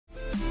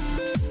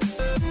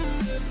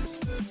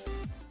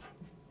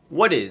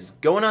What is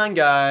going on,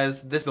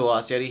 guys? This is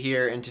TheLostYeti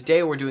here, and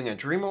today we're doing a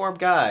Dream Orb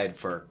guide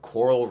for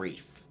Choral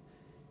Reef.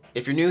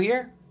 If you're new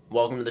here,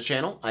 welcome to the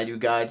channel. I do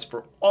guides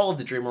for all of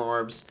the Dream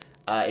Orbs.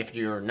 If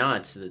you're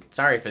not,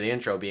 sorry for the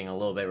intro being a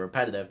little bit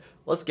repetitive.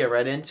 Let's get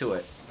right into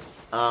it.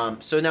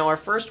 So now our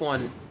first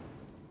one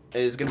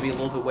is going to be a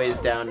little bit ways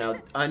down.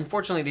 Now,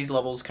 unfortunately, these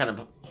levels kind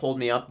of hold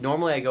me up.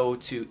 Normally, I go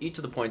to each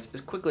of the points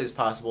as quickly as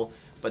possible,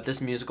 but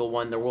this musical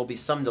one, there will be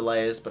some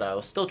delays, but I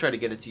will still try to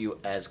get it to you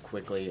as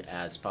quickly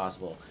as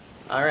possible.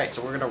 Alright,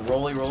 so we're going to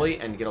roly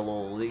and get a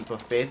little leap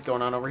of faith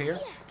going on over here.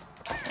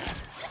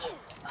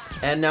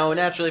 And now,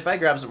 naturally, if I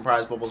grab some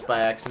prize bubbles by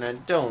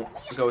accident, don't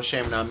go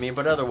shaming on me,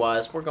 but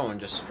otherwise, we're going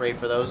just straight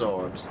for those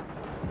orbs.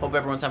 Hope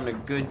everyone's having a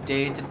good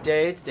day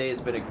today. Today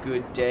has been a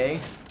good day.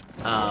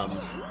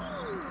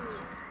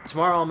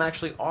 Tomorrow I'm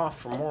actually off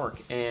from work,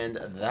 and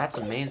that's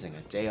amazing.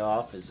 A day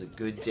off is a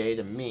good day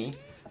to me.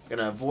 I'm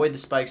gonna avoid the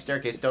spike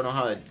staircase. Don't know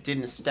how it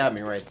didn't stab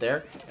me right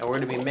there. And we're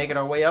gonna be making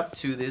our way up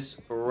to this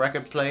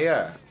record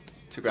player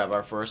to grab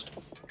our first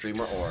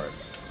Dreamer Orb.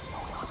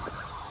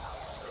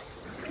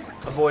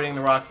 Avoiding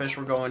the rockfish,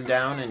 we're going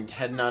down and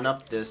heading on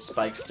up this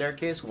spike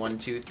staircase. 1,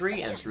 2,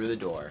 3, and through the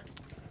door.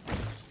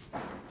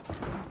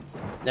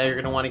 Now you're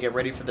going to want to get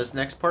ready for this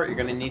next part. You're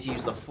going to need to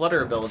use the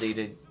flutter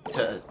ability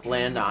to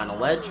land on a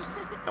ledge.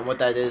 And what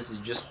that is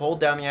you just hold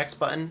down the X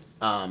button,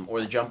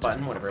 or the jump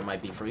button, whatever it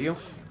might be for you.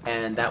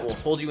 And that will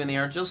hold you in the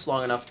air just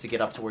long enough to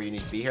get up to where you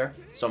need to be here.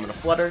 So I'm going to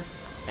flutter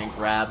and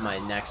grab my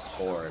next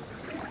orb.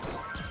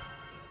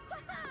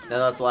 Now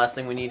that's the last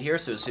thing we need here,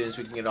 so as soon as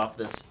we can get off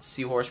this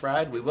seahorse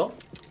ride, we will.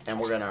 And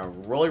we're going to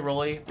roly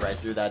right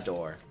through that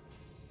door.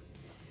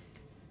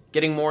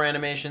 Getting more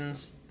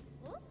animations.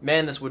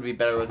 Man, this would be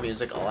better with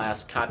music.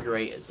 Alas,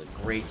 copyright is a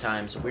great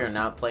time, so we are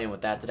not playing with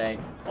that today.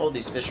 All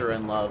these fish are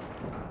in love.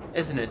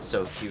 Isn't it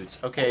so cute?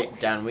 Okay,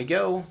 down we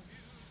go.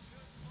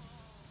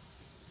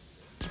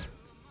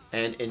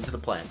 And into the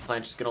plant. The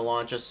plant's just going to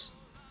launch us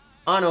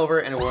on over,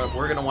 and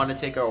we're going to want to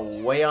take our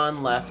way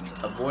on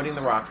left, avoiding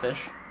the rockfish.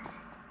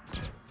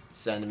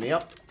 Sending me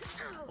up.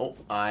 Oh,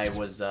 I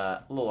was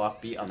a little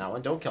offbeat on that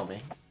one. Don't kill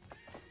me.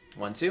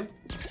 1, 2.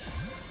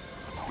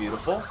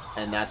 Beautiful.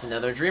 And that's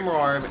another Dreamer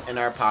Orb in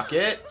our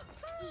pocket.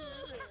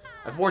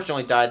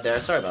 Unfortunately died there.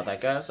 Sorry about that,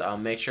 guys. I'll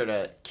make sure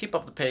to keep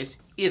up the pace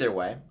either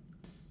way.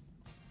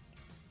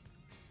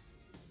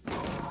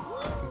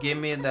 Give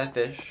me that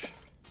fish.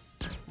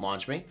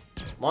 Launch me.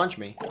 Launch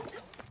me.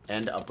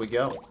 And up we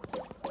go.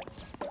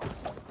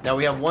 Now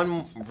we have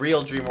one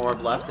real Dreamer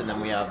Orb left, and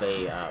then we have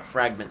a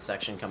fragment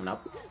section coming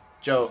up.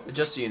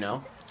 Just so you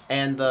know.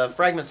 And the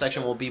fragment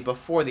section will be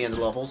before the end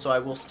of the level, so I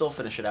will still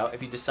finish it out.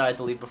 If you decide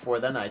to leave before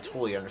then, I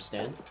totally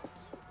understand.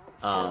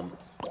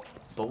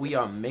 But we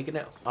are making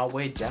it our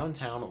way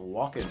downtown,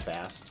 walking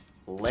fast,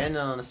 landing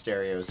on the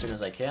stereo as soon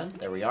as I can.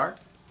 There we are.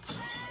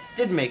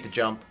 Didn't make the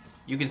jump.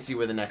 You can see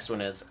where the next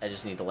one is. I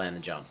just need to land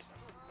the jump.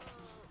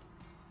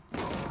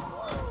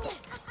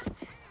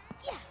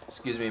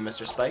 Excuse me,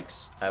 Mr.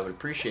 Spikes. I would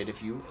appreciate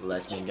if you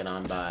let me get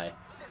on by.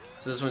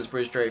 So this one's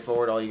pretty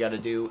straightforward. All you got to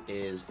do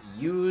is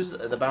use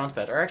the bounce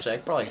pad. Or actually, I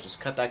could probably just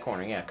cut that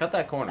corner. Yeah, cut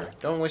that corner.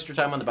 Don't waste your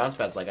time on the bounce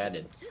pads like I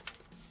did.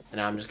 And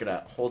now I'm just going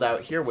to hold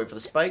out here, wait for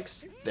the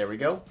spikes. There we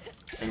go.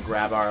 And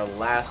grab our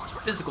last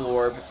physical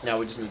orb. Now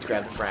we just need to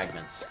grab the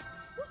fragments.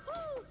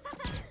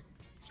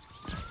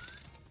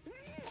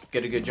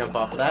 Get a good jump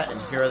off of that,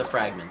 and here are the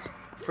fragments.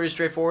 Pretty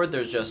straightforward.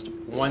 There's just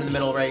one in the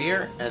middle right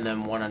here, and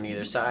then one on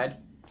either side.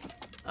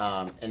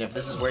 And if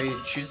this is where you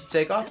choose to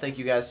take off, thank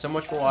you guys so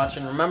much for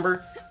watching.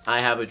 Remember, I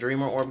have a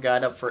Dreamer Orb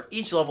guide up for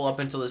each level up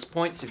until this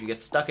point, so if you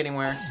get stuck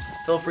anywhere,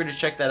 feel free to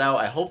check that out.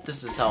 I hope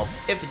this has helped.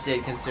 If it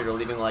did, consider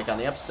leaving a like on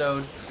the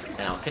episode,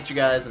 and I'll catch you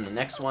guys in the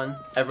next one.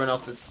 Everyone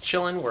else that's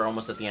chilling, we're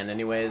almost at the end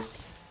anyways.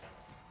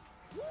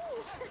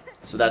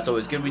 So that's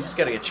always good. We just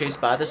gotta get chased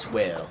by this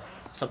whale.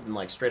 Something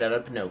like straight out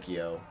of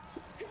Pinocchio.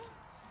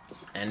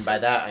 And by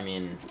that, I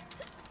mean,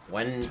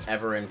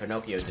 whenever in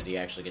Pinocchio did he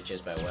actually get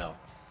chased by a whale?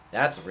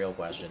 That's a real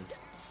question.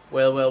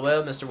 Well,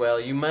 Mr. Whale,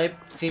 you might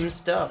seem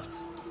stuffed.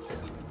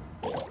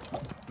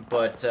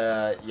 But,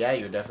 yeah,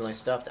 you're definitely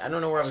stuffed. I don't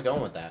know where I was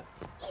going with that.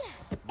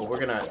 But we're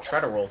gonna try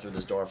to roll through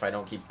this door if I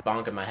don't keep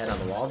bonking my head on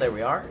the wall. There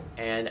we are.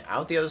 And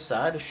out the other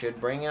side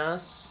should bring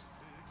us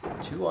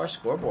to our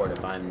scoreboard,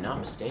 if I'm not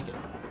mistaken.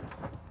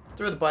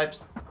 Through the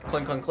pipes,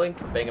 clink, clink,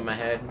 clink, banging my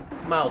head.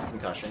 Mild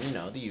concussion, you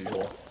know, the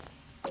usual.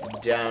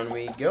 Down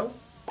we go.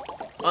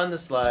 On the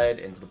slide,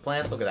 into the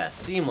plant. Look at that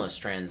seamless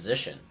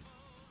transition.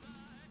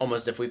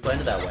 Almost if we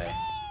planned it that way.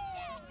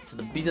 To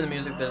the beat of the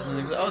music that doesn't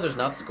exist. Oh, there's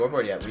not the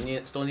scoreboard yet.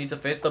 We still need to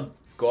face the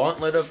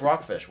gauntlet of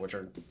rockfish, which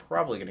are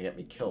probably going to get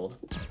me killed.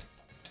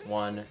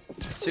 1,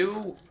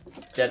 2,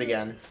 dead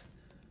again.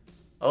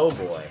 Oh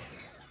boy.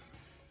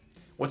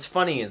 What's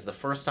funny is the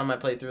first time I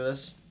played through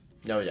this,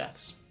 no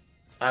deaths.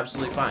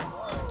 Absolutely fine.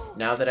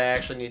 Now that I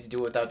actually need to do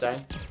it without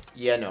dying,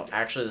 yeah, no.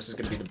 Actually, this is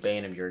going to be the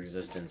bane of your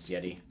existence,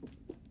 Yeti.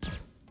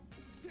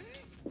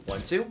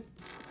 1, 2.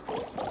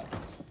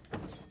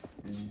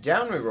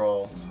 Down we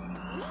roll.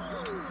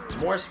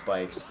 More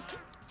spikes.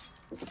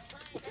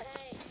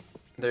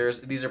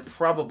 These are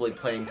probably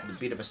playing to the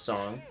beat of a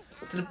song,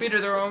 to the beat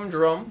of their own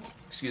drum.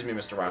 Excuse me,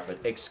 Mr. Rockfish.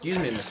 Excuse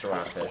me, Mr.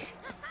 Rockfish.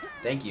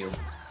 Thank you.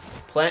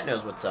 Plant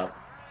knows what's up.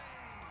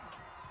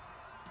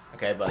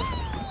 Okay, bud.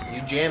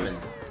 You jamming.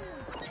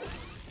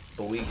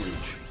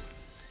 Booey-gooch.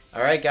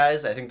 Alright,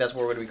 guys. I think that's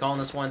what we're going to be calling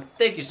this one.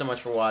 Thank you so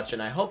much for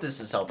watching. I hope this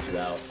has helped you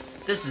out.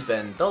 This has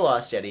been The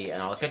Lost Yeti,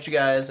 and I'll catch you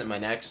guys in my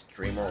next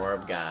Dreamer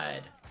Orb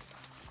guide.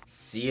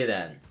 See you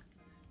then.